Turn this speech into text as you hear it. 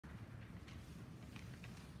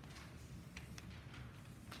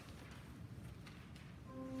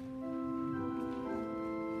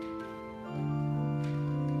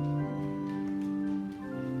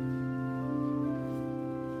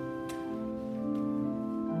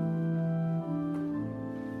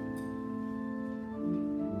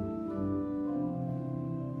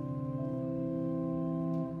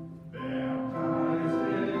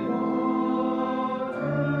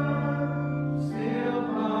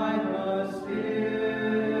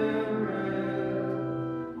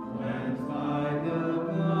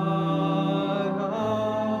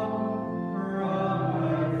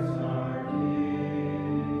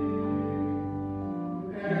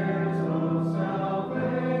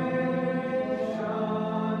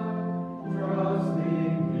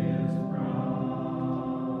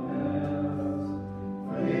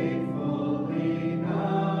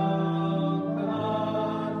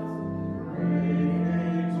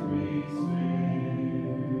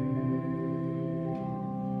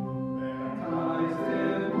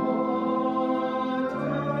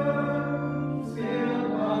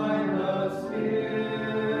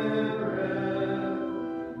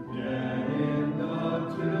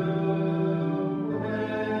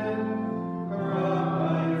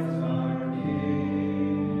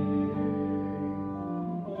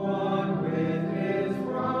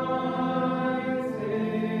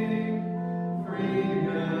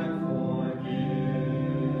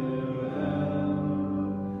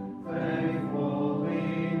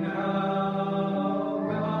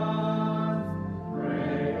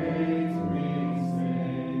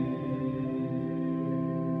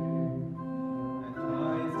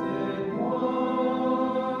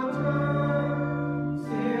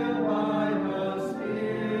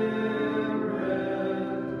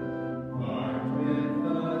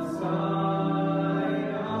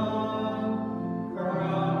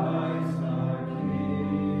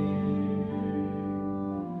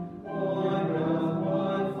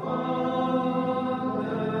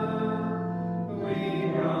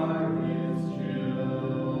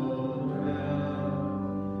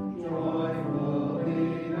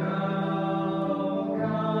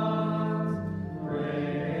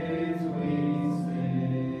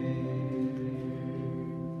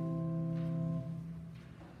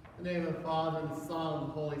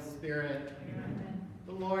Holy Spirit. Amen.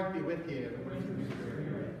 The Lord be with you.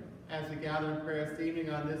 As we gather in prayer this evening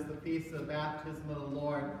on this, the feast of the baptism of the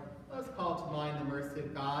Lord, let us call to mind the mercy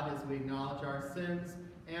of God as we acknowledge our sins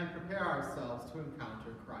and prepare ourselves to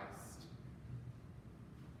encounter Christ.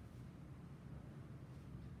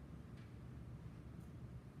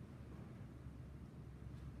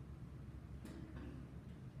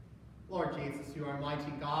 Lord Jesus, you are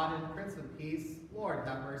mighty God and Prince of Peace. Lord,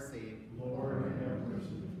 have mercy. Lord, have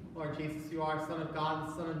mercy. Lord Jesus, you are Son of God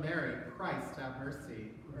and Son of Mary. Christ, have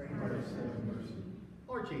mercy. Christ, have mercy.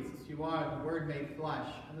 Lord Jesus, you are the Word made flesh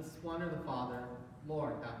and the splendor of the Father.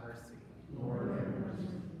 Lord, have mercy. Lord, have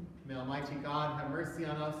mercy. May Almighty God have mercy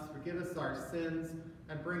on us, forgive us our sins,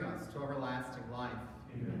 and bring us to everlasting life.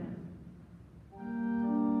 Amen.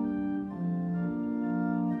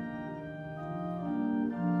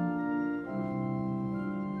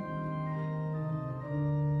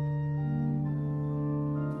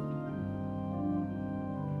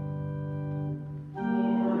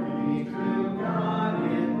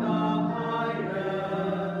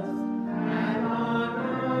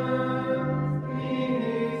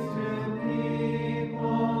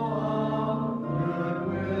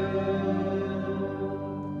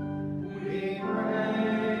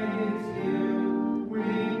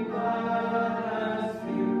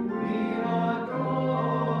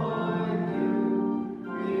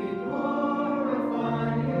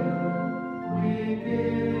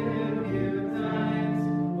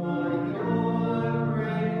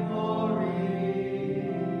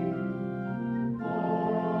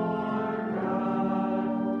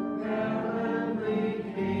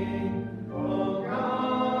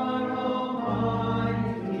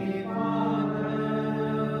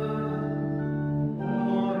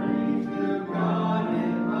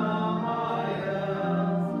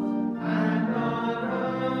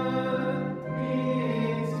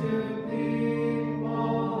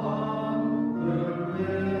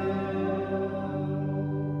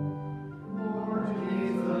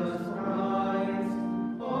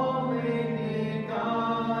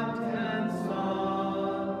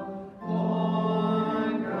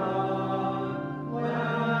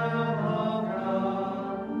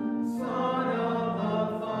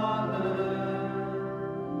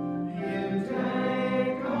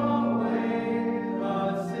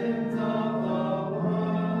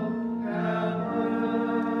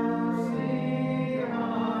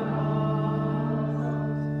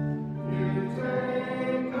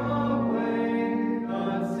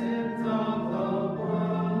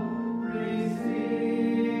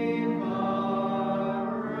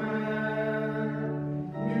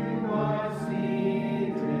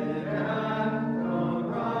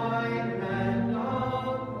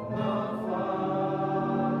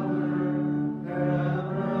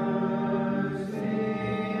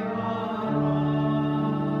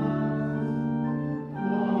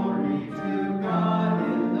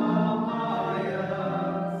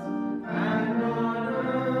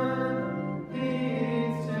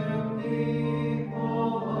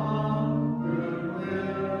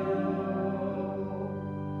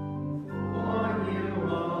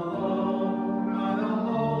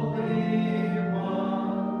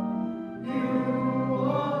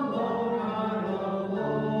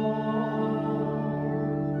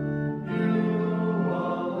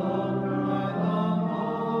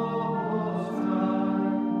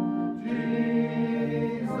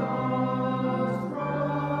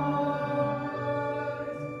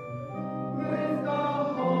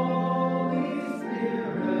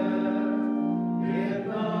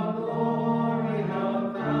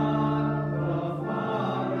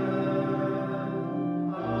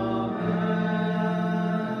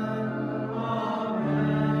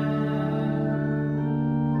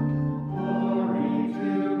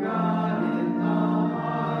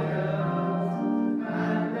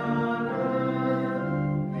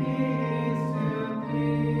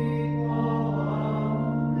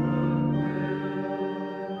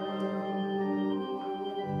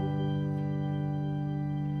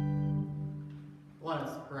 Let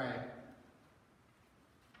us pray.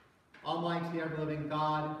 Almighty ever-living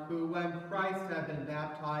God, who, when Christ had been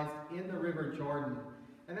baptized in the river Jordan,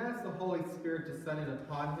 and as the Holy Spirit descended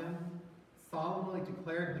upon him, solemnly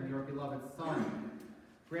declared him your beloved Son,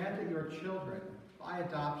 grant that your children, by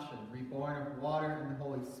adoption, reborn of water and the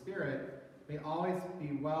Holy Spirit, may always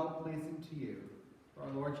be well-pleasing to you. Through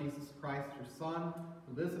our Lord Jesus Christ, your Son,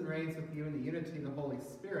 who lives and reigns with you in the unity of the Holy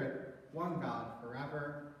Spirit, one God,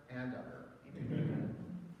 forever and ever. Amen.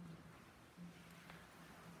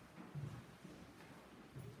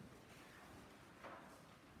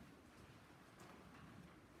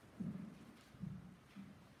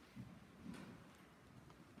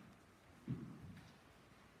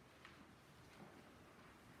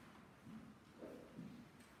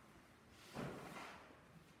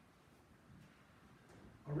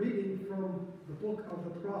 book of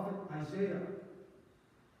the prophet Isaiah.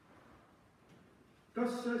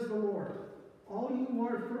 Thus says the Lord, all you who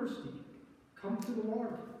are thirsty, come to the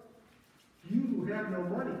water. You who have no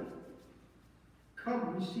money,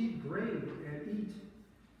 come receive grain and eat.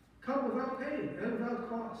 Come without pay and without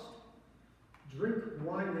cost. Drink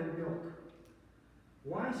wine and milk.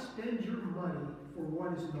 Why spend your money for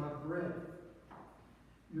what is not bread,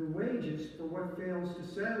 your wages for what fails to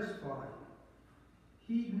satisfy?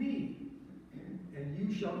 Heed me, and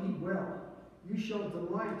you shall eat well. You shall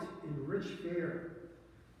delight in rich fare.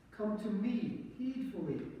 Come to me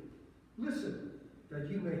heedfully. Listen, that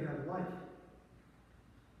you may have life.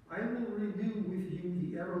 I will renew with you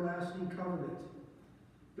the everlasting covenant,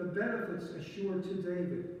 the benefits assured to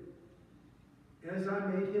David. As I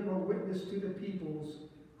made him a witness to the peoples,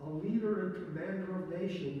 a leader and commander of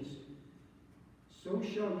nations, so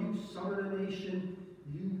shall you summon a nation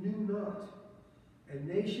you knew not, and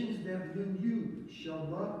nations that knew you shall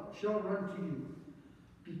run to you,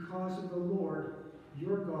 because of the Lord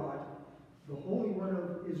your God, the Holy One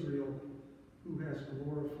of Israel, who has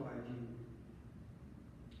glorified you.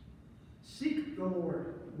 Seek the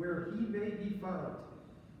Lord where he may be found.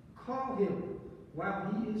 Call him while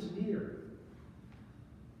he is near.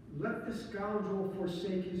 Let the scoundrel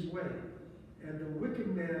forsake his way, and the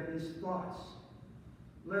wicked man his thoughts.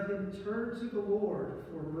 Let him turn to the Lord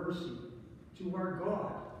for mercy, to our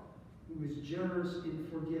God, who is generous in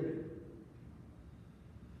forgiving.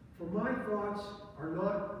 For my thoughts are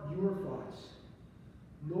not your thoughts,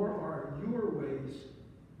 nor are your ways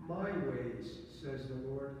my ways, says the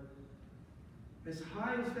Lord. As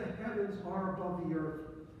high as the heavens are above the earth,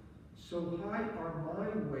 so high are my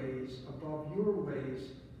ways above your ways,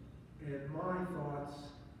 and my thoughts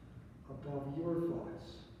above your thoughts.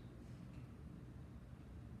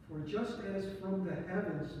 For just as from the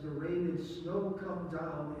heavens the rain and snow come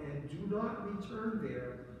down and do not return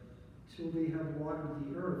there till they have watered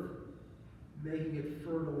the earth, making it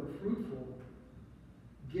fertile and fruitful,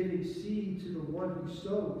 giving seed to the one who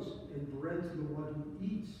sows and bread to the one who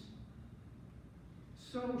eats,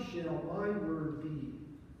 so shall my word be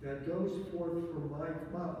that goes forth from my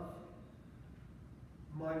mouth.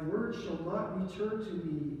 My word shall not return to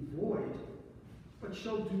me void, but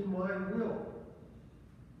shall do my will,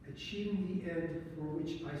 achieving the end for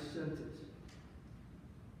which I sent it.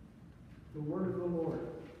 The word of the Lord.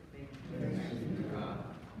 Thanks be to God.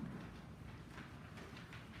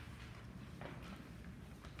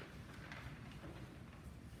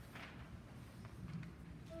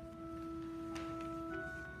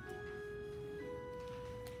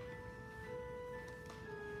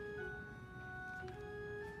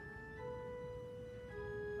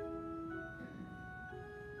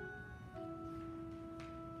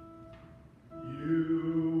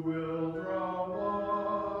 You will draw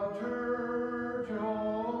water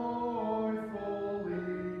joyfully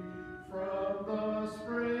from the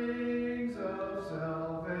springs of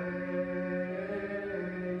salvation.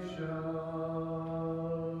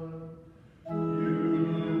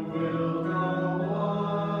 You will draw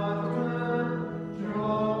water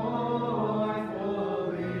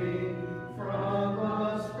joyfully from the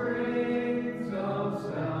springs of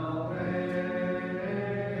salvation.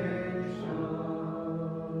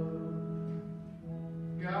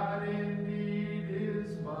 God indeed is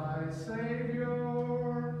my Savior.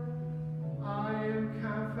 I am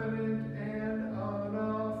confident and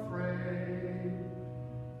unafraid.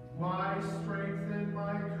 My strength and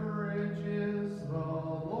my courage is the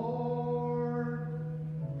Lord,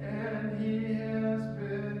 and he has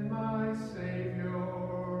been my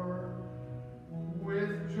Savior.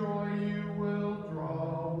 With joy you will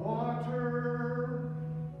draw water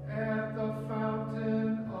at the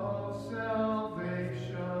fountain of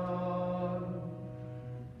salvation.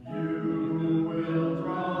 You will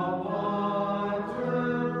draw water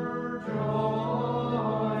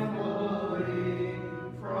joyfully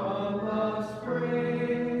from the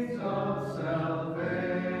springs of salvation.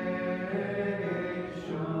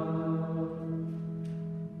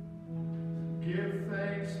 Give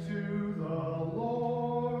thanks to the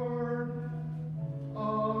Lord,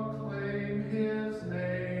 acclaim his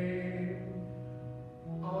name.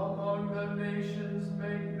 Among the nations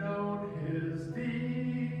make known his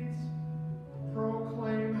deeds.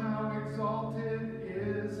 Proclaim how exalted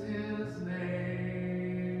is his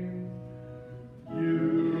name.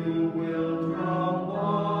 You will draw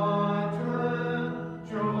water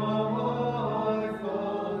joyfully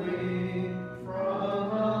from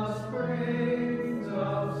the springs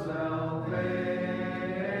of salvation.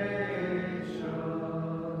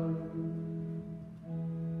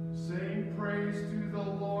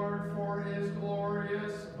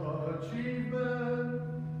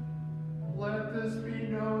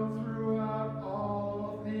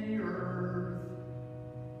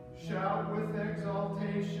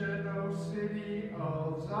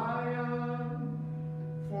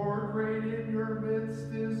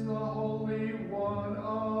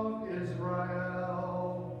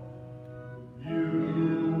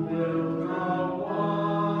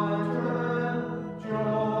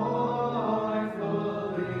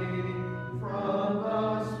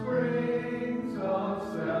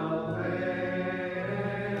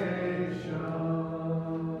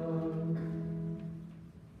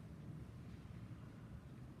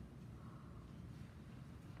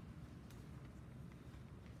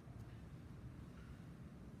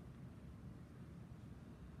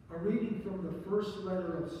 reading from the first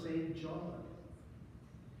letter of St. John.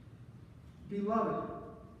 Beloved,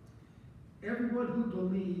 everyone who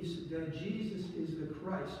believes that Jesus is the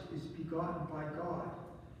Christ is begotten by God,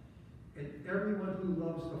 and everyone who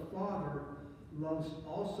loves the Father loves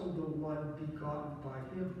also the one begotten by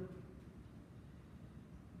him.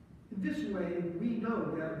 In this way, we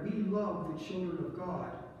know that we love the children of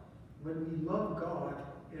God when we love God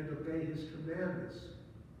and obey his commandments.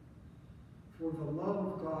 For the love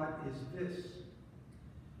of God is this,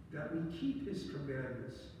 that we keep his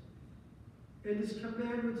commandments. And his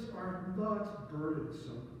commandments are not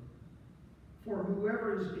burdensome. For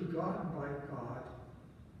whoever is begotten by God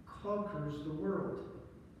conquers the world.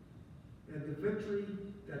 And the victory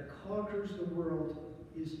that conquers the world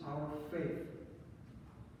is our faith.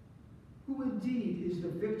 Who indeed is the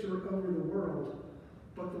victor over the world,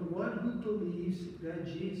 but the one who believes that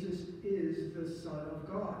Jesus is the Son of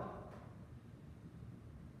God?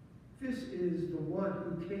 This is the one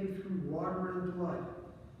who came through water and blood,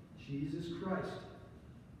 Jesus Christ,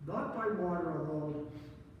 not by water alone,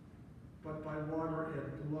 but by water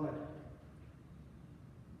and blood.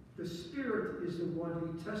 The Spirit is the one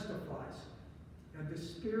who testifies, and the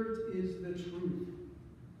Spirit is the truth.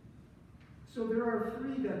 So there are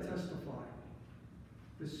three that testify: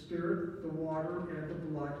 the Spirit, the water, and the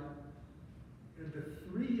blood, and the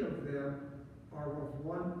three of them are of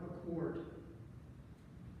one accord.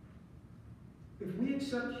 If we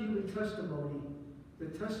accept human testimony, the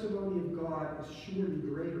testimony of God is surely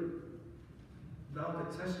greater. Now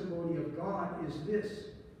the testimony of God is this,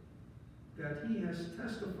 that he has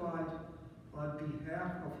testified on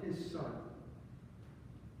behalf of his Son.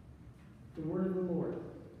 The word of the Lord.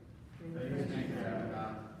 Thanks be to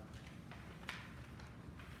God.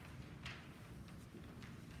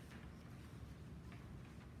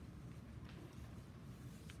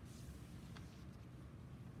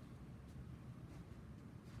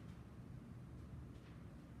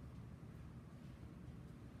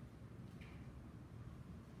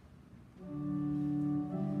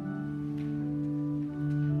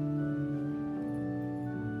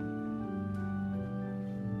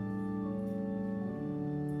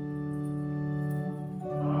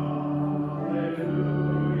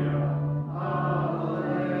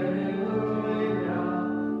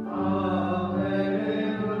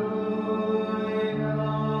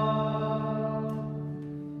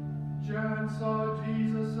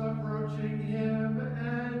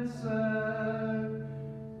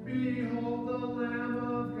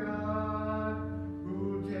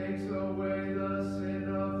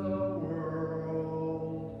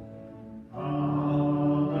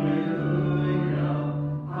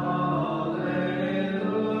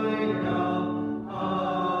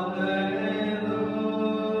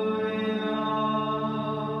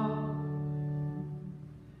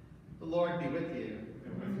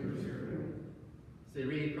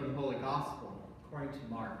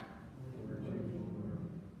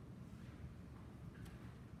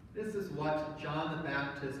 This is what John the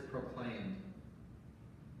Baptist proclaimed.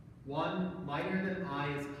 One mightier than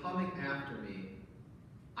I is coming after me.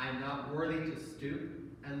 I am not worthy to stoop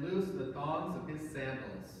and loose the thongs of his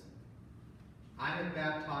sandals. I have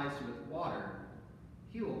baptized you with water.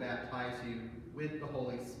 He will baptize you with the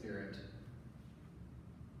Holy Spirit.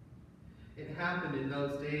 It happened in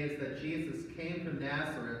those days that Jesus came from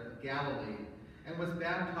Nazareth of Galilee and was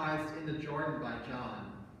baptized in the Jordan by John.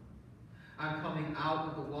 On coming out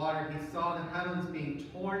of the water, he saw the heavens being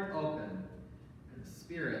torn open, and the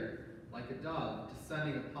Spirit, like a dove,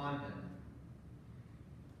 descending upon him.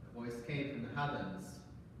 A voice came from the heavens,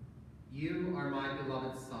 "You are my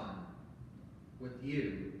beloved Son. With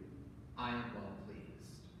you I am well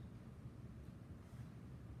pleased."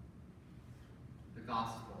 The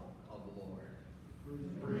Gospel of the Lord.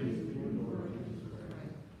 Praise to you, Lord Jesus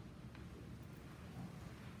Christ.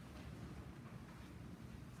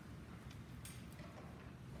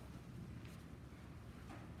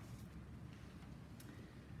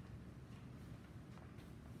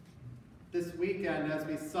 This weekend, as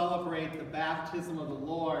we celebrate the baptism of the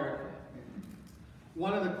Lord,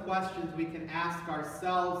 one of the questions we can ask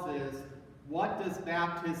ourselves is, what does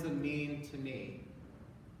baptism mean to me?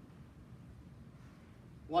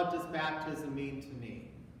 What does baptism mean to me?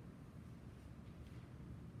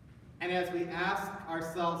 And as we ask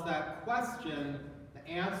ourselves that question, the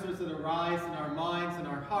answers that arise in our minds and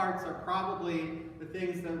our hearts are probably the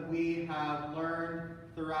things that we have learned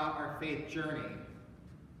throughout our faith journey.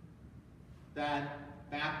 That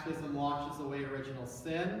baptism washes away original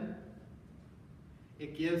sin.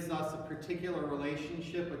 It gives us a particular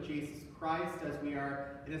relationship with Jesus Christ as we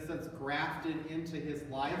are, in a sense, grafted into his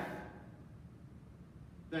life.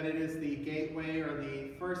 that it is the gateway or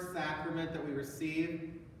the first sacrament that we receive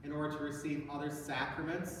in order to receive other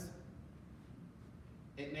sacraments.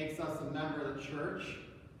 It makes us a member of the church.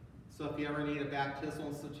 So if you ever need a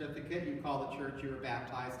baptismal certificate, you call the church you were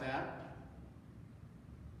baptized at.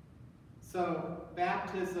 So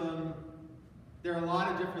baptism, there are a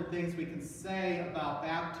lot of different things we can say about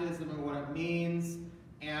baptism and what it means,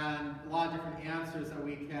 and a lot of different answers that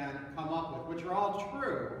we can come up with, which are all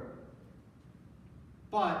true.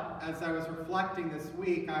 But as I was reflecting this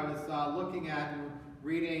week, I was looking at and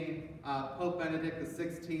reading Pope Benedict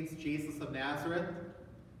XVI's Jesus of Nazareth.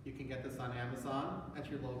 You can get this on Amazon at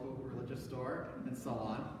your local religious store and so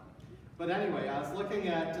on. But anyway, I was looking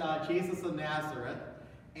at Jesus of Nazareth,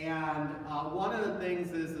 and one of the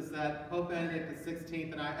things is that Pope Benedict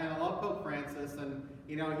XVI, and I love Pope Francis, and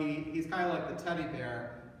you know he's kind of like the teddy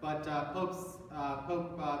bear, but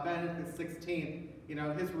Pope Benedict XVI, you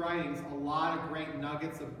know, his writings, a lot of great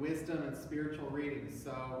nuggets of wisdom and spiritual readings.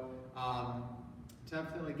 So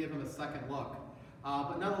definitely give him a second look.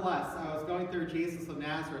 But nonetheless, I was going through Jesus of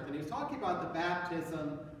Nazareth, and he was talking about the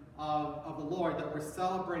baptism of the Lord that we're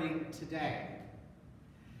celebrating today.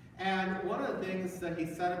 And one of the things that he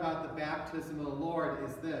said about the baptism of the Lord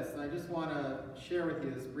is this, and I just want to share with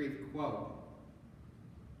you this brief quote.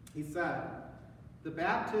 He said, "The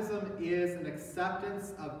baptism is an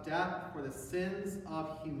acceptance of death for the sins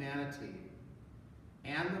of humanity,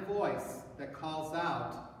 and the voice that calls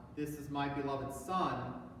out, 'This is my beloved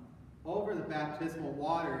Son,' over the baptismal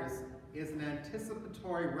waters is an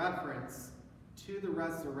anticipatory reference to the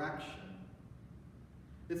resurrection.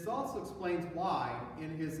 This also explains why, in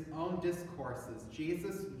his own discourses,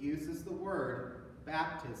 Jesus uses the word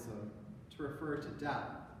baptism to refer to death.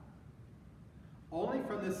 Only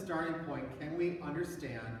from this starting point can we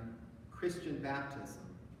understand Christian baptism.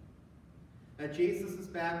 That Jesus'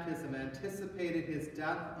 baptism anticipated his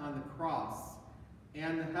death on the cross,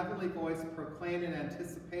 and the heavenly voice proclaimed in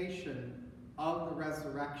anticipation of the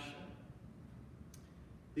resurrection.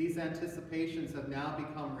 These anticipations have now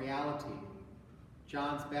become reality.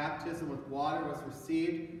 John's baptism with water was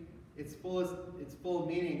received its full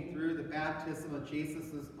meaning through the baptism of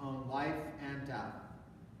Jesus' own life and death.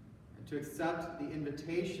 And to accept the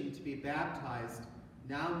invitation to be baptized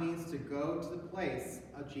now means to go to the place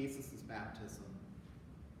of Jesus' baptism.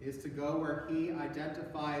 It is to go where he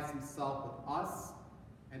identifies himself with us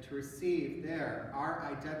and to receive there our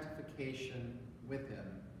identification with him.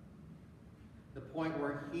 The point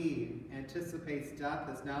where he anticipates death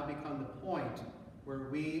has now become the point where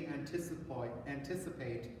we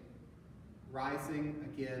anticipate rising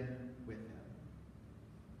again with him."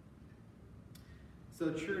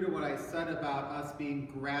 So true to what I said about us being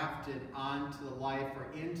grafted onto the life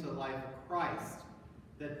or into the life of Christ,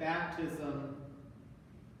 that baptism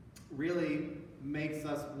really makes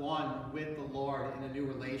us one with the Lord in a new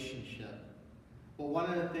relationship. But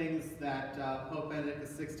one of the things that Pope Benedict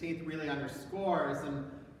XVI really underscores, and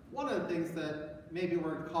one of the things that maybe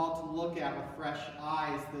we're called to look at with fresh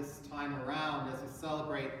eyes this time around as we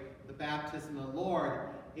celebrate the baptism of the Lord,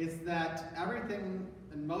 is that everything,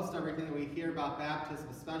 and most everything that we hear about baptism,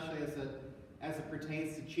 especially as it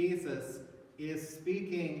pertains to Jesus, is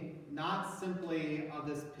speaking not simply of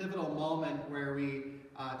this pivotal moment where we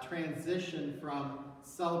transition from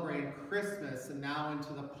celebrating Christmas and now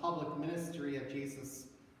into the public ministry of Jesus,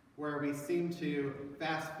 where we seem to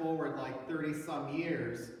fast forward like 30-some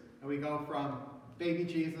years, and we go from baby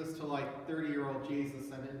Jesus to like 30-year-old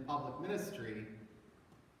Jesus and in public ministry.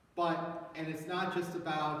 And it's not just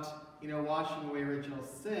about, you know, washing away original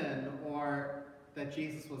sin or that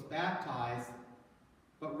Jesus was baptized,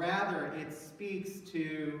 but rather it speaks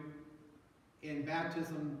to, in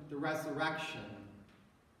baptism, the resurrection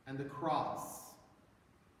and the cross.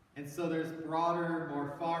 And so there's broader,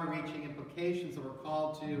 more far-reaching implications that we're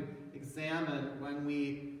called to examine when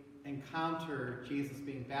we encounter Jesus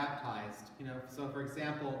being baptized. You know, so for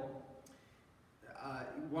example,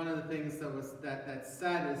 one of the things that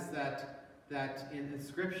said is that in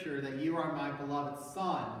Scripture that you are my beloved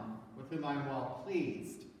Son, with whom I am well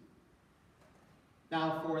pleased.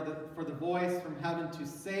 Now, for the voice from heaven to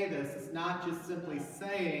say this, it's not just simply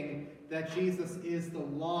saying that Jesus is the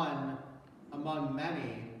one among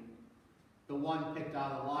many, the one picked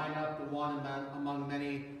out of the lineup, the one among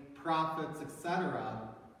many prophets, etc.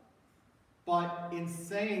 But in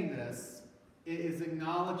saying this, it is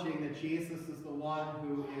acknowledging that Jesus is the one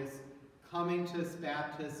who is coming to his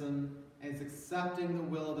baptism and is accepting the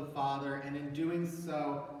will of the Father, and in doing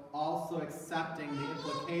so, also accepting the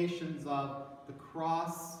implications of the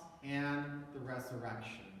cross and the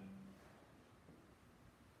resurrection.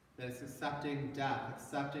 that it's accepting death,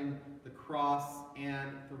 accepting the cross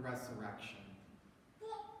and the resurrection.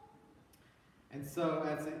 And so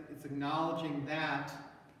as it's acknowledging that,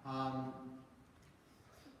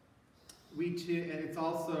 it's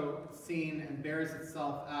also seen and bears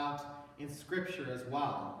itself out in Scripture as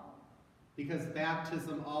well. Because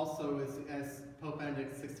baptism also is, as Pope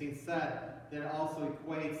Benedict XVI said, that it also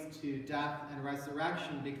equates to death and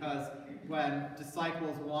resurrection, because when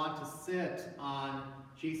disciples want to sit on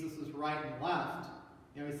Jesus' right and left,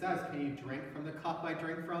 he says, can you drink from the cup I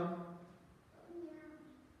drink from?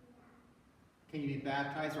 Can you be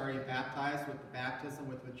baptized, or are you baptized with the baptism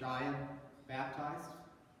with which I am baptized?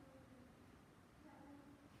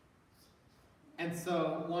 And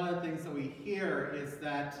so one of the things that we hear is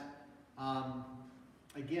that,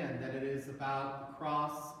 again, that it is about the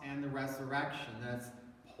cross and the resurrection. That's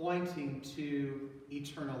pointing to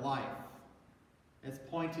eternal life. It's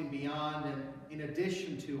pointing beyond, and in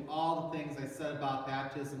addition to all the things I said about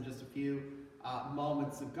baptism just a few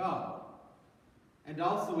moments ago. And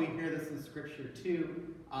also we hear this in Scripture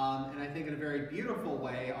too, and I think in a very beautiful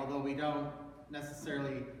way, although we don't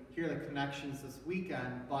necessarily hear the connections this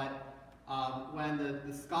weekend, but when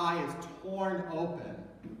the sky is torn open,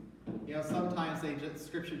 sometimes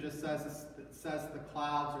Scripture just says the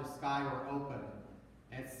clouds or sky were open.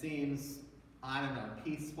 And it seems, I don't know,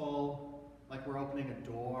 peaceful, like we're opening a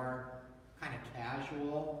door, kind of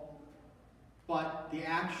casual. But the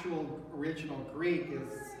actual original Greek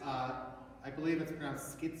is, I believe it's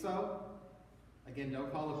pronounced schizo. Again,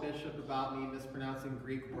 don't call the bishop about me mispronouncing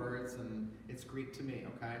Greek words, and it's Greek to me,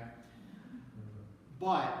 okay?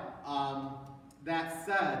 But that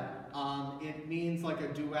said, it means like a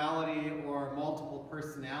duality or multiple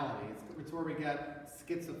personalities. It's where we get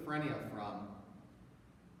schizophrenia from.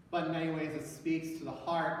 But in many ways it speaks to the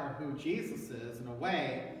heart of who Jesus is in a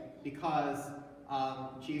way, because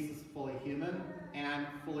Jesus is fully human and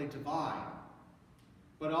fully divine.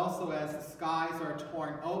 But also as the skies are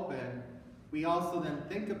torn open, we also then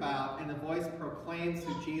think about, and the voice proclaims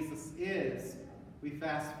who Jesus is. We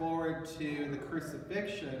fast forward to the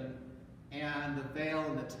crucifixion, and the veil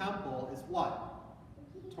in the temple is what?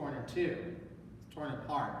 Torn in two. It's torn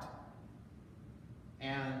apart.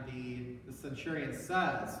 And the centurion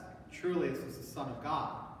says, truly this was the Son of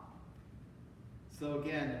God. So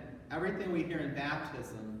again, everything we hear in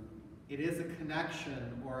baptism, it is a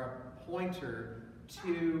connection or a pointer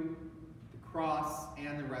to the cross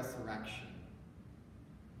and the resurrection.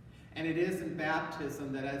 And it is in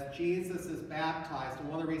baptism that as Jesus is baptized, and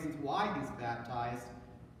one of the reasons why he's baptized,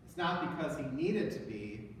 it's not because he needed to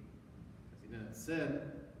be, because he didn't sin,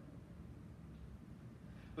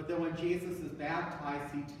 but that when Jesus is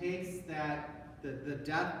baptized, he takes the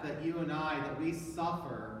death that you and I, that we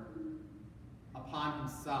suffer, upon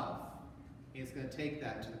himself. He's going to take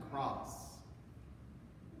that to the cross.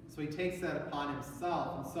 So he takes that upon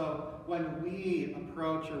himself. And so when we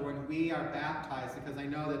approach, or when we are baptized, because I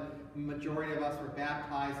know that the majority of us were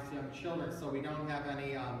baptized as young children, so we don't have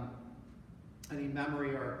any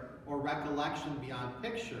memory or recollection beyond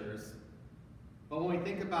pictures. But when we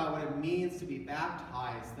think about what it means to be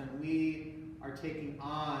baptized, then we are taking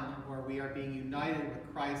on, or we are being united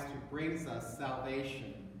with Christ, who brings us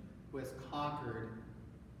salvation, who has conquered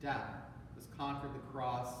death, who has conquered the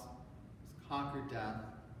cross, who has conquered death,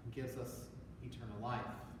 and gives us eternal life.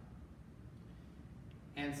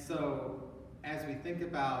 And so, as we think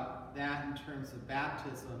about that in terms of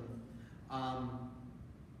baptism,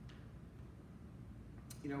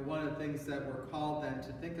 one of the things that we're called then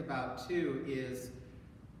to think about too is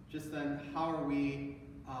just then how are we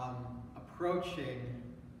approaching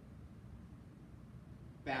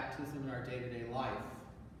baptism in our day-to-day life?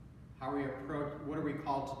 What are we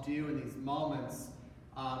called to do in these moments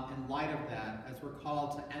in light of that, as we're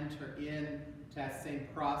called to enter in to that same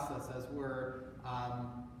process as we're,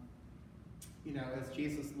 as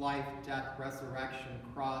Jesus' life, death, resurrection,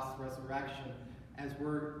 cross, resurrection, as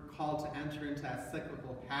we're called to enter into that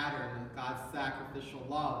cyclical pattern of God's sacrificial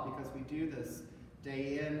love, because we do this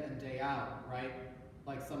day in and day out, right?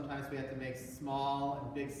 Like sometimes we have to make small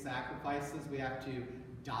and big sacrifices. We have to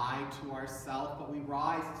die to ourselves, but we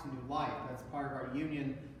rise to new life. That's part of our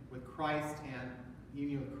union with Christ, and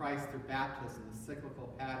union with Christ through baptism. The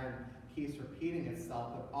cyclical pattern keeps repeating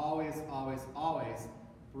itself, but always, always, always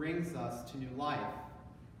brings us to new life.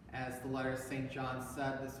 As the letter of St. John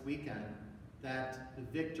said this weekend, that the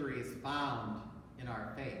victory is found in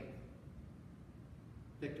our faith.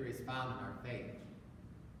 Victory is found in our faith.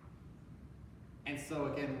 And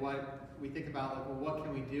so again, what we think about, like, well, what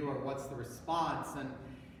can we do, or what's the response? And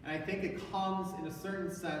I think it comes in a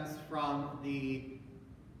certain sense from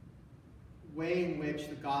way in which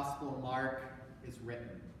the Gospel of Mark is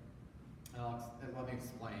written. Let me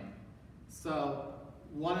explain. So,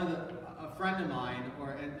 a friend of mine,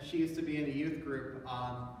 and she used to be in a youth group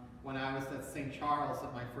when I was at St. Charles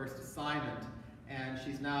at my first assignment, and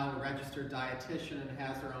she's now a registered dietitian and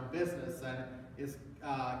has her own business and is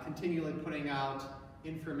continually putting out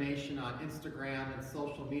information on Instagram and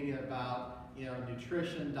social media about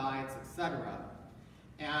nutrition, diets, etc.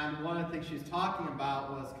 And one of the things she was talking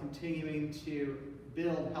about was continuing to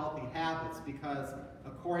build healthy habits, because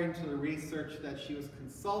according to the research that she was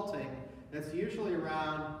consulting, that's usually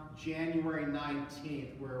around January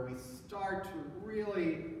 19th where we start to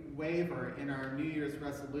really waver in our New Year's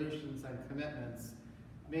resolutions and commitments,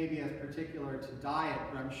 maybe as particular to diet,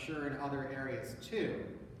 but I'm sure in other areas too.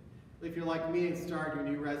 If you're like me and started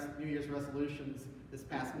your New Year's resolutions this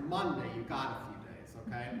past Monday, you got a few days,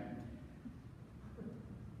 okay?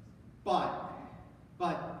 But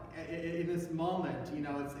in this moment,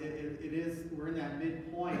 we're in that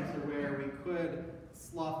midpoint to where we could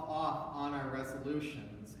slough off on our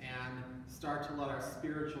resolutions and start to let our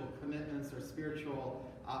spiritual commitments or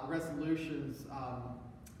spiritual resolutions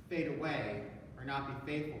fade away or not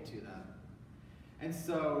be faithful to them. And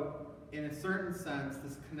so, in a certain sense,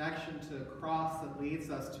 this connection to the cross that leads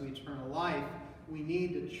us to eternal life, we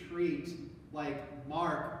need to treat like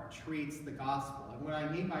Mark treats the gospel. And what I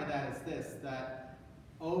mean by that is this, that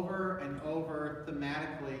over and over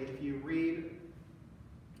thematically, if you read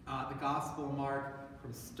the Gospel of Mark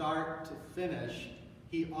from start to finish,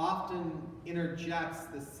 he often interjects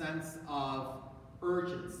the sense of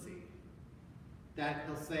urgency. That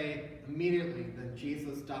he'll say immediately, then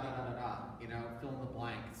Jesus da-da-da-da-da, fill in the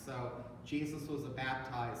blank. So Jesus was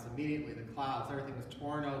baptized immediately, the clouds, everything was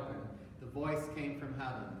torn open, the voice came from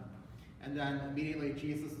heaven. And then immediately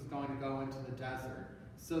Jesus is going to go into the desert.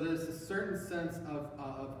 So there's a certain sense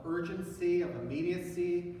of urgency, of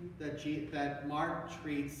immediacy that Mark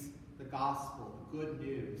treats the gospel, the good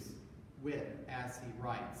news, with as he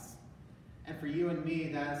writes. And for you and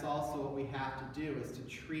me, that is also what we have to do, is to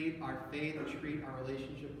treat our faith, treat our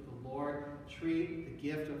relationship with the Lord, treat the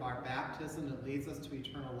gift of our baptism that leads us to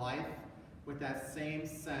eternal life with that same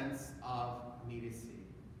sense of immediacy.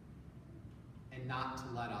 And not to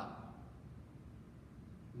let up.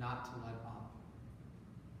 Not to let up.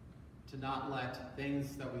 To not let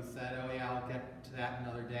things that we said, oh yeah, I'll get to that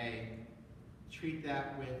another day, treat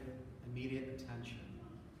that with immediate attention.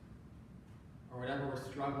 Or whatever we're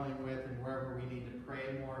struggling with and wherever we need to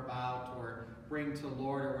pray more about or bring to the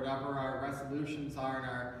Lord, or whatever our resolutions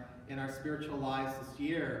are in our spiritual lives this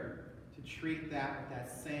year, to treat that with that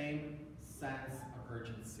same sense of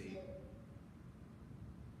urgency.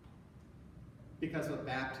 Because what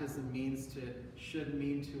baptism should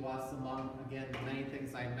mean to us, among, again, the many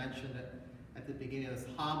things I mentioned at the beginning of this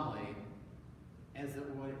homily, is that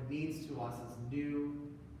what it means to us is new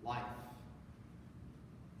life.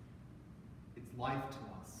 It's life to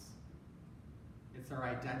us. It's our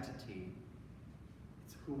identity.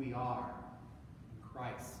 It's who we are in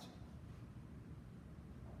Christ.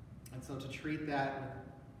 And so to treat that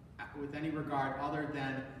with any regard other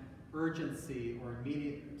than urgency or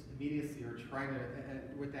immediacy, or trying to,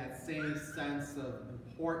 with that same sense of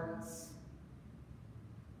importance,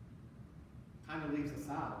 kind of leaves us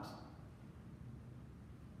out.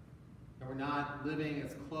 That we're not living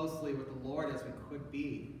as closely with the Lord as we could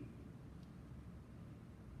be.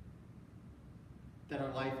 That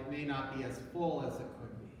our life may not be as full as it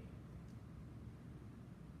could be.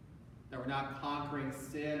 That we're not conquering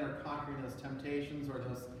sin or conquering those temptations or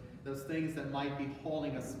those things that might be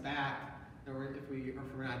holding us back, that if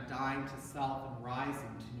we're not dying to self and rising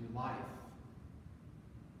to new life.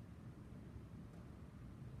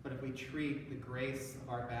 But if we treat the grace of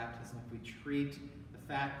our baptism, if we treat the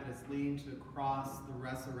fact that it's leading to the cross, the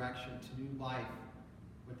resurrection, to new life,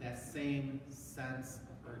 with that same sense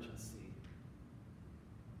of urgency,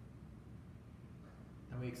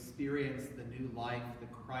 then we experience the new life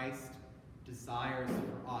that Christ desires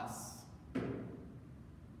for us.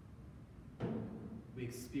 We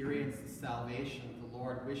experience the salvation that the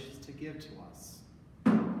Lord wishes to give to us,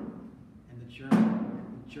 and the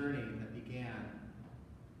journey that began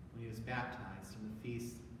when he was baptized in the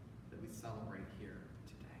feast that we celebrate here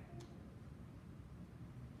today.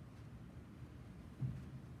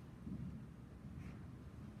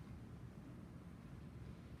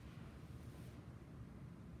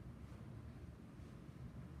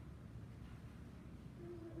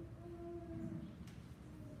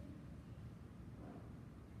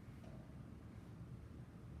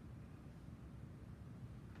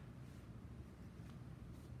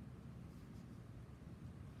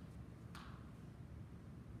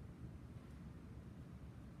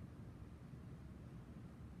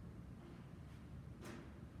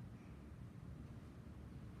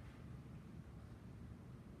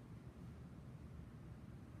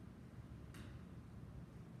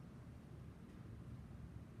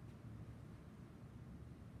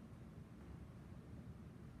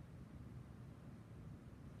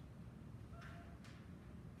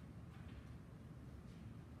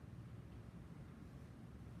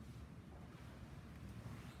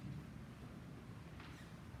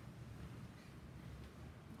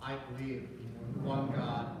 I believe in one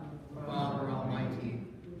God, Father Almighty,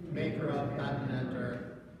 maker of heaven and earth,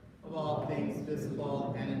 of all things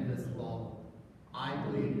visible and invisible. I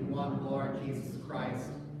believe in one Lord Jesus Christ,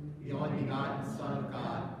 the only begotten Son of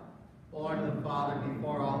God, born of the Father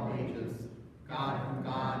before all ages, God from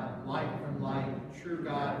God, light from light, true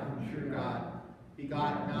God from true God,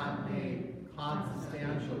 begotten not made,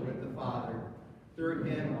 consubstantial with the Father. Through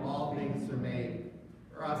him all things are made.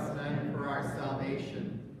 For us men, for our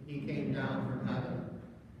salvation, he came down from heaven,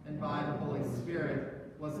 and by the Holy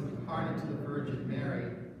Spirit was incarnate to the Virgin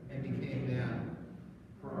Mary, and became man.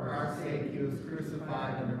 For our sake he was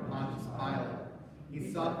crucified under Pontius Pilate.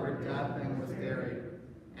 He suffered death and was buried,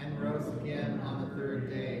 and rose again on the third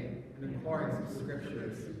day, in accordance with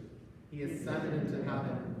Scriptures. He ascended into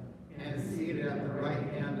heaven, and is seated at the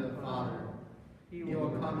right hand of the Father. He will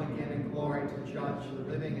come again in glory to judge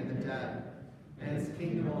the living and the dead, and his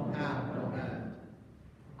kingdom will have no end.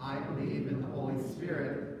 I believe in the Holy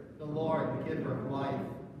Spirit, the Lord, the giver of life,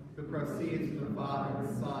 who proceeds from the Father and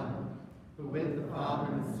the Son, who with the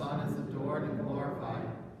Father and the Son is adored and glorified,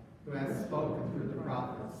 who has spoken through the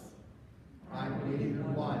prophets. I believe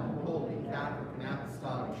in one holy, Catholic, and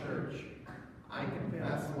Apostolic Church. I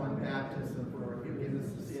confess one baptism for forgiveness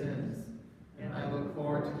of sins, and I look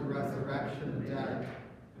forward to the resurrection of the dead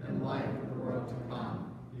and life of the world to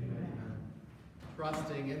come. Amen.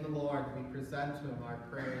 Trusting in the Lord, we present to him our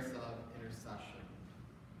prayers of intercession.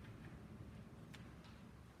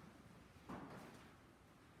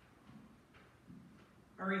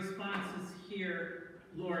 Our response is here,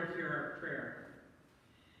 Lord, hear our prayer.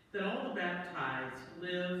 That all the baptized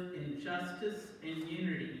live in justice and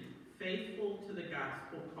unity, faithful to the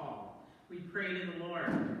gospel call. We pray to the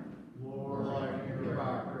Lord. Lord, hear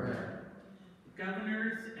our prayer.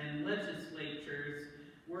 Governors and legislatures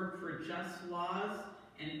work for just laws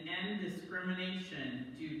and end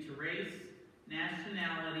discrimination due to race,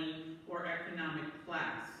 nationality, or economic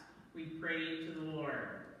class. We pray to the Lord.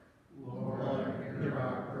 Lord, hear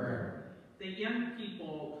our prayer. That young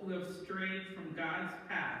people who have strayed from God's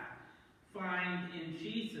path find in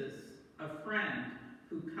Jesus a friend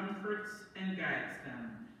who comforts and guides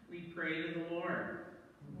them. We pray to the Lord.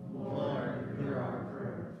 Lord, hear our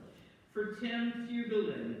prayer. For Tim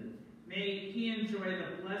Fugolin, may he enjoy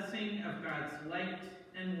the blessing of God's light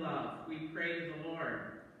and love. We pray to the Lord.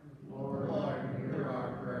 Lord, hear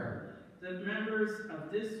our prayer. That members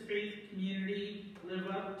of this faith community live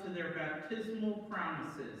up to their baptismal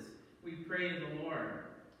promises. We pray to the Lord.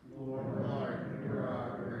 Lord, hear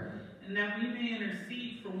our prayer. And that we may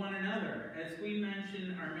intercede for one another as we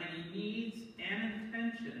mention our many needs and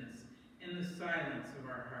intentions in the silence of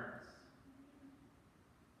our hearts.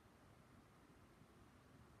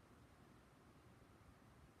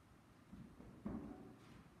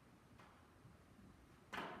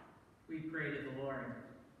 We pray to the Lord.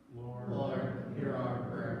 Lord, hear our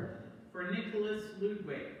prayer. For Nicholas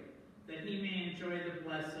Ludwig, that he may enjoy the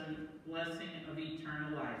blessing of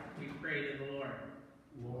eternal life. We pray to the Lord.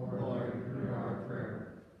 Lord, hear our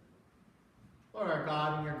prayer. Lord our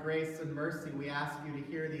God, in your grace and mercy, we ask you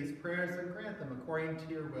to hear these prayers and grant them according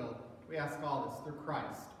to your will. We ask all this through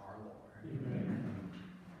Christ our Lord. Amen.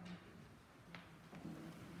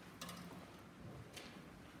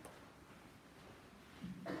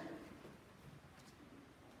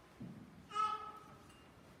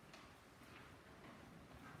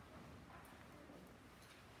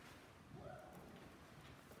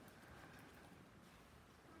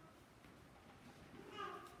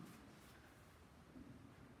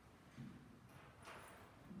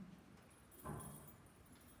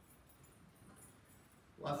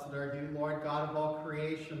 Blessed are you, Lord God of all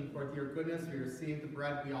creation, for with your goodness we receive the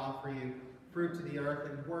bread we offer you. Fruit to the earth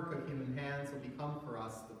and work of human hands will become for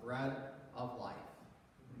us the bread of life.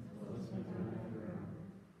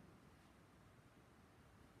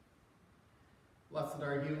 Blessed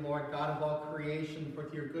are you, Lord God of all creation, for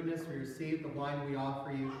with your goodness we receive the wine we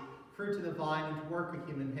offer you. Fruit to the vine and work of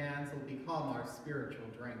human hands will become our spiritual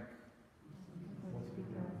drink.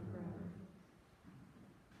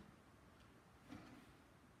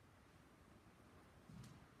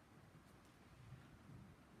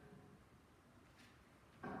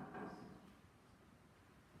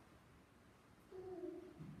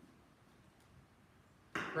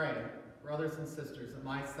 Pray, brothers and sisters, that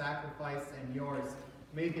my sacrifice and yours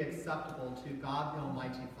may be acceptable to God the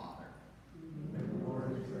Almighty Father. May the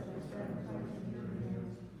Lord accept the sacrifice in your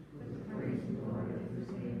hands with the praise and glory of his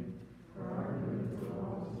name, for our good and for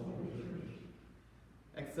all his holy church.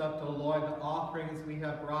 Accept, O Lord, the offerings we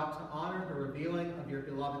have brought to honor the revealing of your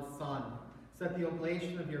beloved Son, so that the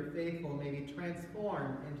oblation of your faithful may be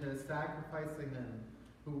transformed into a sacrifice in him,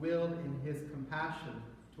 who willed in his compassion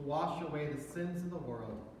to wash away the sins of the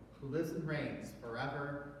world, who lives and reigns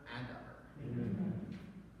forever and ever. Amen.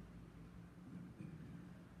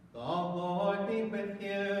 The Lord be with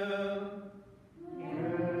you.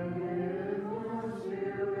 And with your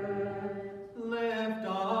spirit. Lift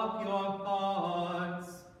up your hearts.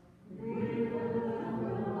 We lift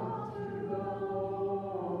them up to the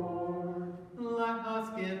Lord. Let us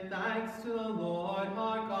give thanks to the Lord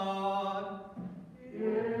our God. It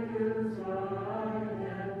is right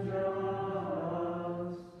and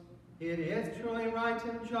just. It is truly right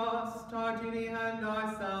and just, our duty and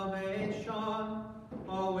our salvation,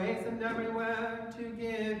 always and everywhere to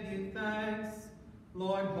give you thanks,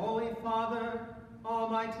 Lord, Holy Father,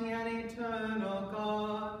 Almighty and eternal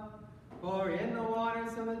God. For in the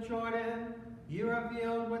waters of the Jordan you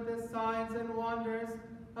revealed with the signs and wonders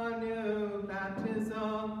a new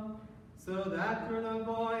baptism, so that through the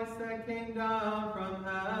voice that came down from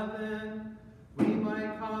heaven, we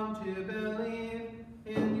might come to believe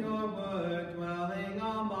in your word dwelling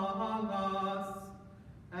among us,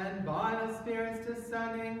 and by the Spirit's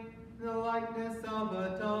descending in the likeness of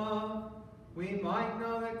a dove, we might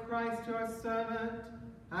know that Christ your servant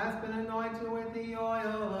has been anointed with the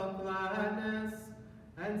oil of gladness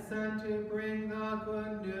and sent to bring the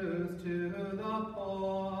good news to the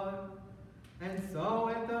poor. And so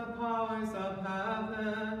with the powers of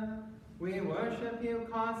heaven, we worship you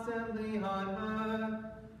constantly on earth,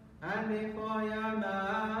 and before your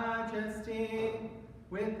majesty,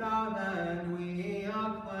 without end we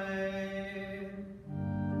acclaim.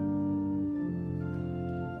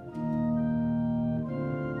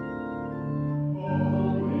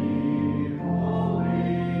 Holy,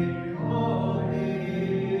 holy, holy,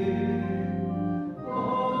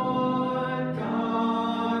 Lord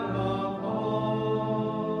God of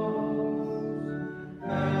hosts,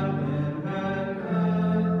 heaven and earth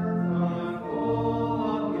are full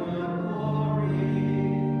of your glory.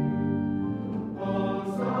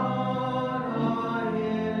 Hosanna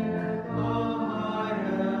in the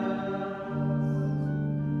highest.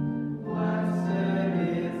 Blessed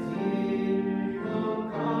is he who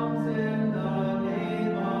comes in the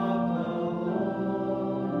name of the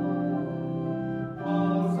Lord.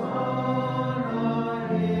 Hosanna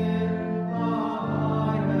in the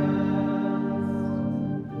highest.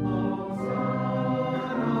 Hosanna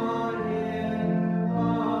in the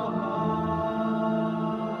highest.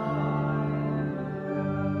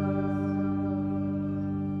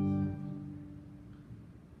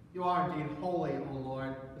 You are indeed holy, O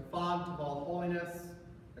Lord, the font of all holiness,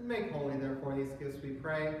 and make holy, therefore, these gifts, we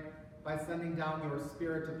pray, by sending down your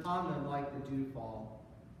Spirit upon them like the dewfall,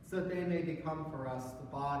 so that they may become for us the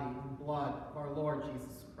body and blood of our Lord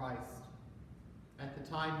Jesus Christ. At the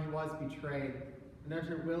time he was betrayed and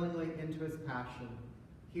entered willingly into his passion,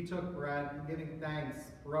 he took bread and giving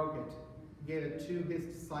thanks, broke it, and gave it to his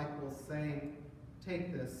disciples, saying,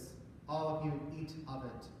 "Take this, all of you, and eat of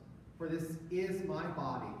it, for this is my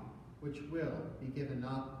body, which will be given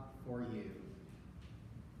up for you."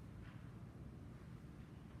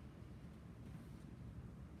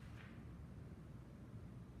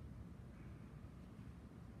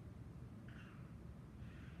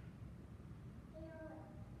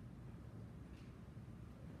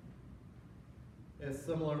 In a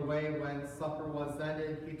similar way, when supper was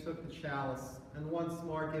ended, he took the chalice, and once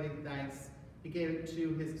more giving thanks, he gave it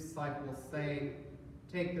to his disciples, saying,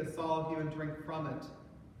 "Take this, all of you, and drink from it,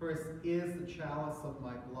 for this is the chalice of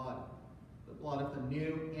my blood, the blood of the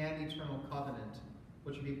new and eternal covenant,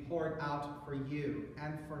 which will be poured out for you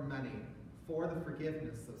and for many for the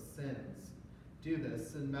forgiveness of sins. Do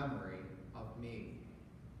this in memory of me."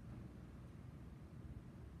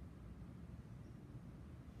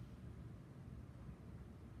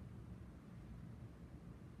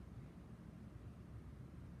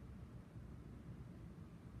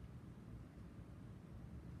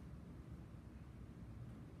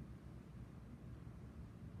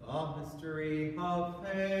 The mystery of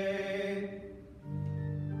faith.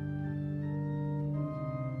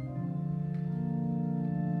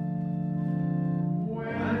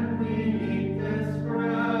 When we eat this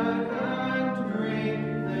bread and drink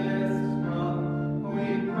this cup, we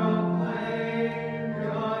proclaim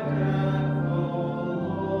your death, O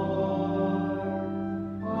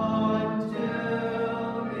Lord,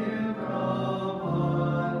 until you come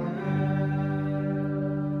again.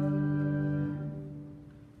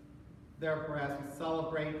 Therefore, as we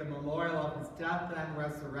celebrate the memorial of his death and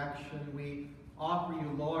resurrection, we offer you,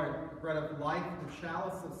 Lord, the bread of life and the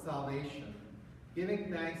chalice of salvation,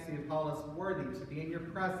 giving thanks that you have held us worthy to be in your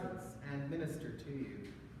presence and minister to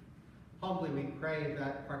you. Humbly we pray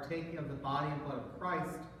that, partaking of the body and blood of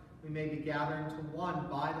Christ, we may be gathered into one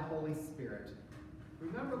by the Holy Spirit.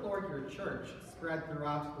 Remember, Lord, your church spread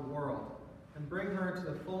throughout the world, and bring her to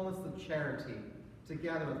the fullness of charity,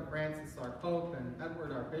 together with Francis, our Pope, and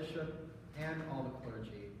Edward, our Bishop, and all the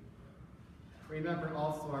clergy. Remember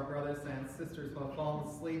also our brothers and sisters who have fallen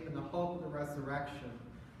asleep in the hope of the resurrection,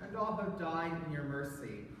 and all who have died in your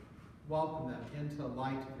mercy. Welcome them into the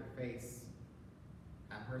light of your face.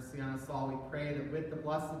 Have mercy on us all, we pray, that with the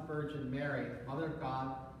Blessed Virgin Mary, Mother of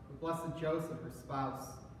God, with Blessed Joseph, her spouse,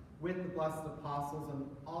 with the blessed apostles and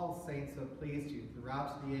all the saints who have pleased you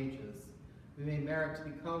throughout the ages, we may merit to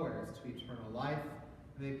be co-heirs to eternal life,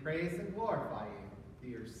 and may praise and glorify you through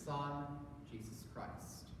your Son, Jesus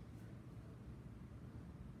Christ.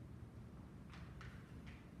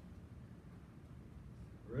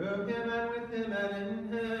 Through him and with him and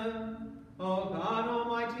in him, O God,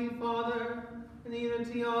 Almighty Father, in the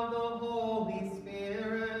unity of the Holy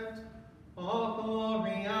Spirit, all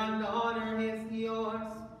glory and honor is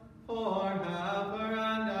yours forever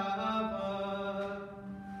and ever.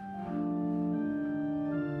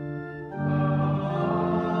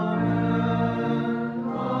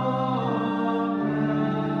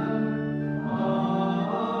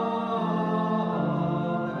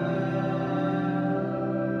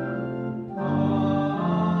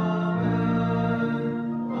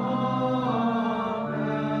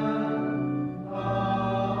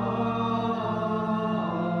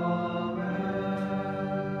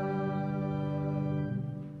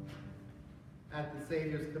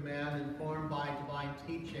 Savior's command, informed by divine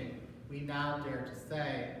teaching, we now dare to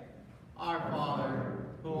say, Our Father,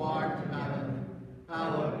 who art in heaven,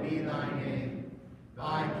 hallowed be thy name.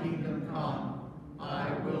 Thy kingdom come,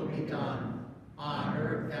 thy will be done, on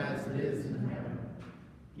earth as it is in heaven.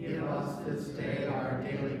 Give us this day our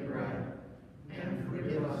daily bread, and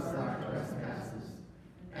forgive us our trespasses,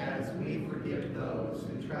 as we forgive those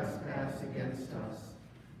who trespass against us.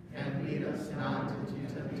 And lead us not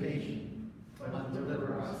into temptation, but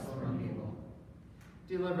deliver us from evil.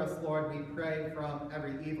 Deliver us, Lord, we pray, from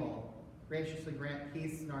every evil. Graciously grant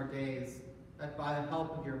peace in our days, that by the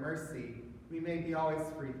help of your mercy, we may be always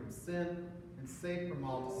free from sin and safe from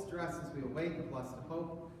all distress as we await the blessed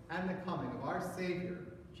hope and the coming of our Savior,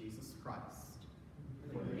 Jesus Christ.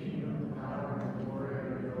 For the kingdom, the power, and the glory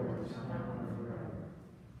are yours, now and forever.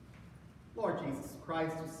 Lord Jesus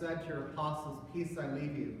Christ, who said to your apostles, Peace I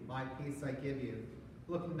leave you, my peace I give you,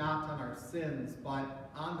 look not on our sins, but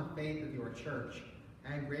on the faith of your church,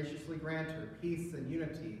 and graciously grant her peace and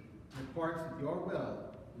unity in accordance with your will,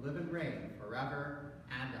 live and reign forever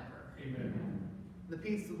and ever. Amen. The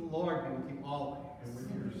peace of the Lord be with you always. And with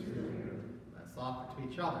your spirit. Let's offer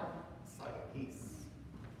to each other a sign of peace.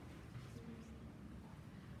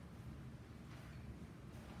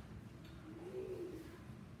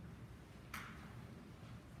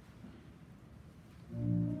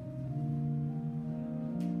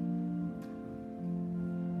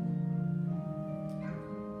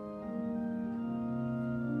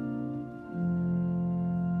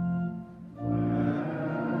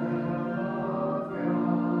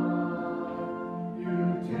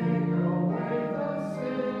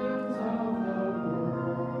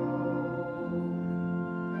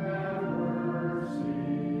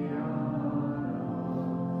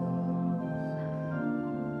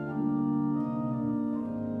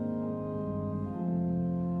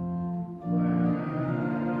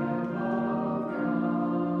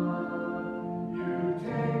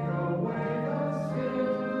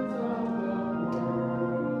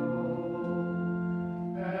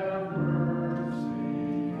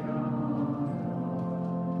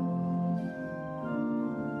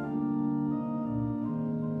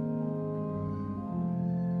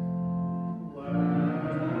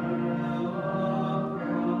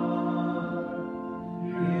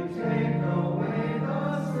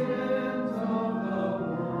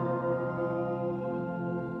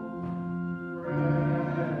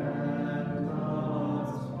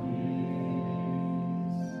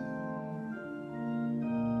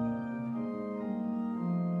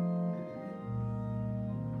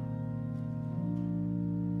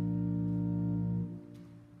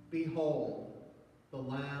 Behold, the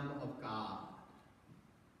Lamb of God.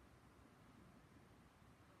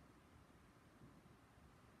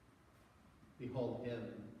 Behold him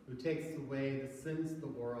who takes away the sins of the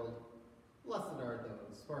world. Blessed are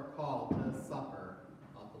those who are called to the supper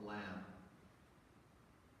of the Lamb.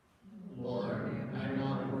 Lord, I am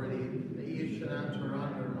not worthy that you should enter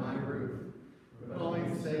under my roof, but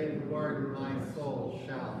only say the word, and my soul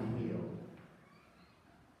shall be healed.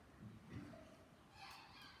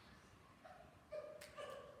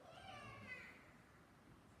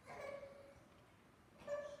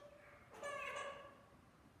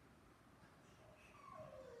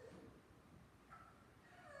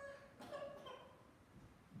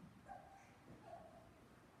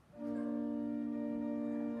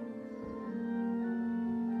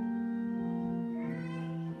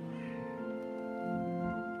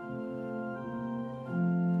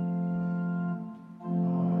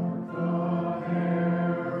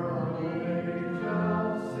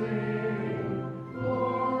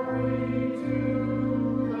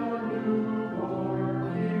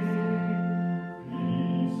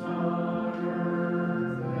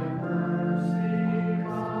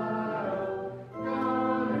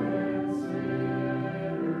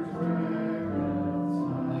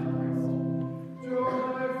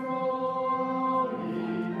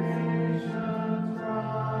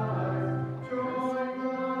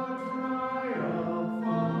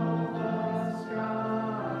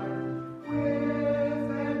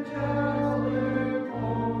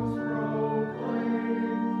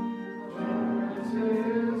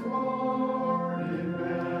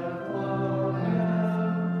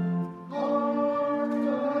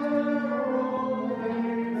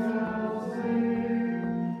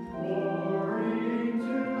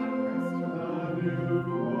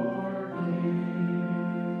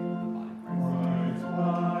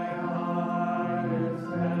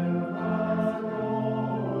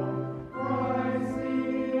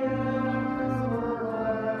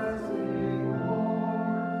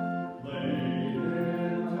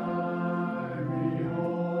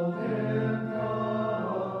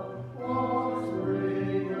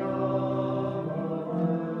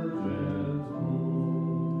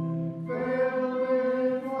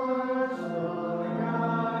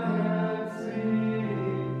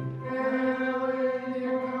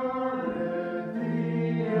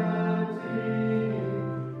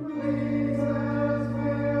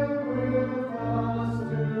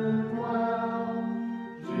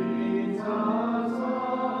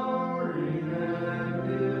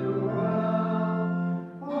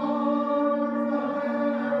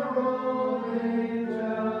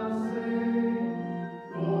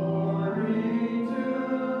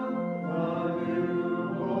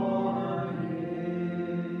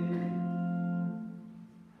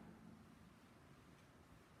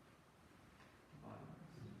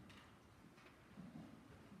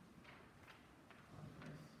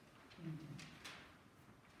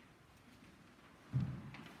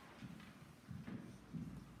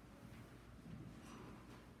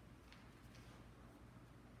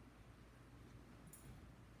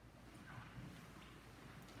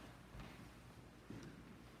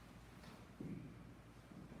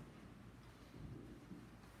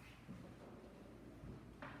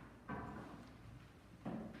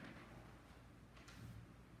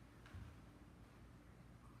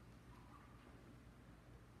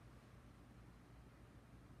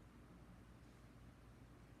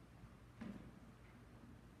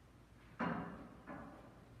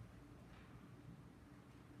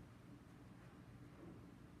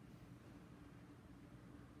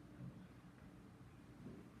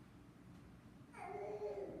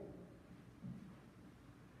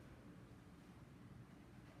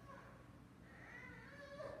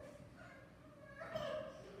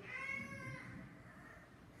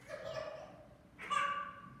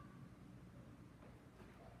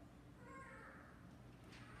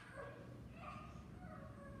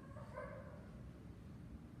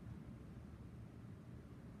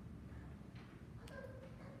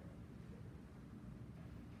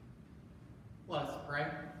 pray.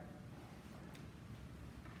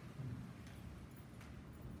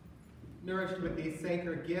 Nourished with these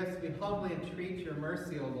sacred gifts, we humbly entreat your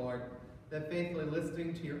mercy, O Lord, that faithfully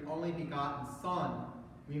listening to your only begotten Son,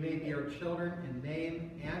 we may be your children in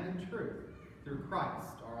name and in truth, through Christ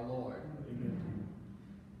our Lord. Amen.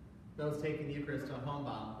 Those taking the Eucharist on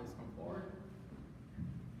homebound, please come forward.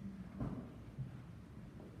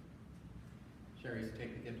 Sherry's to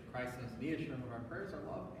take the gift of Christ and his need, assuring of our prayers, our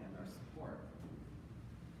love, and our support.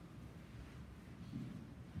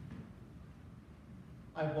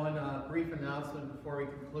 I have one brief announcement before we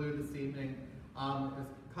conclude this evening.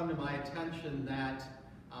 It's come to my attention that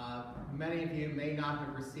many of you may not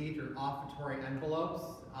have received your offertory envelopes.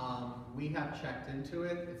 We have checked into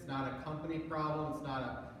it. It's not a company problem. It's not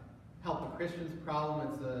a Help the Christians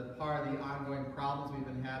problem. It's a part of the ongoing problems we've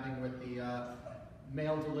been having with the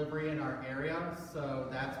mail delivery in our area. So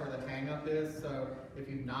that's where the hang-up is. So if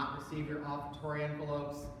you've not received your offertory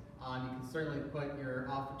envelopes, you can certainly put your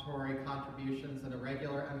offertory contributions in a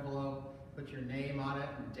regular envelope, put your name on it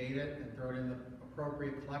and date it, and throw it in the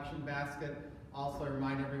appropriate collection basket. Also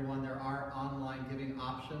remind everyone there are online giving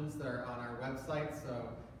options that are on our website, so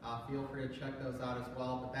feel free to check those out as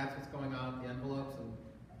well. But that's what's going on with the envelopes, and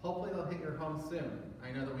hopefully they'll hit your home soon.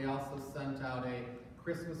 I know that we also sent out a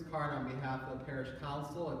Christmas card on behalf of the parish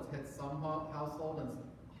council. It's hit some households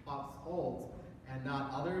and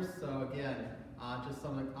not others. So again, just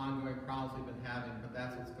some of the ongoing problems we've been having, but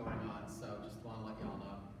that's what's going on. So just want to let y'all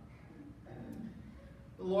know.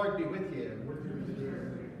 The Lord be with you.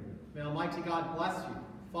 May Almighty God bless you,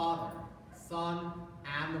 Father, Son,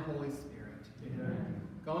 and the Holy Spirit. Amen.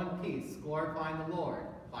 Go in peace, glorifying the Lord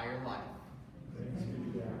by your life. Thanks be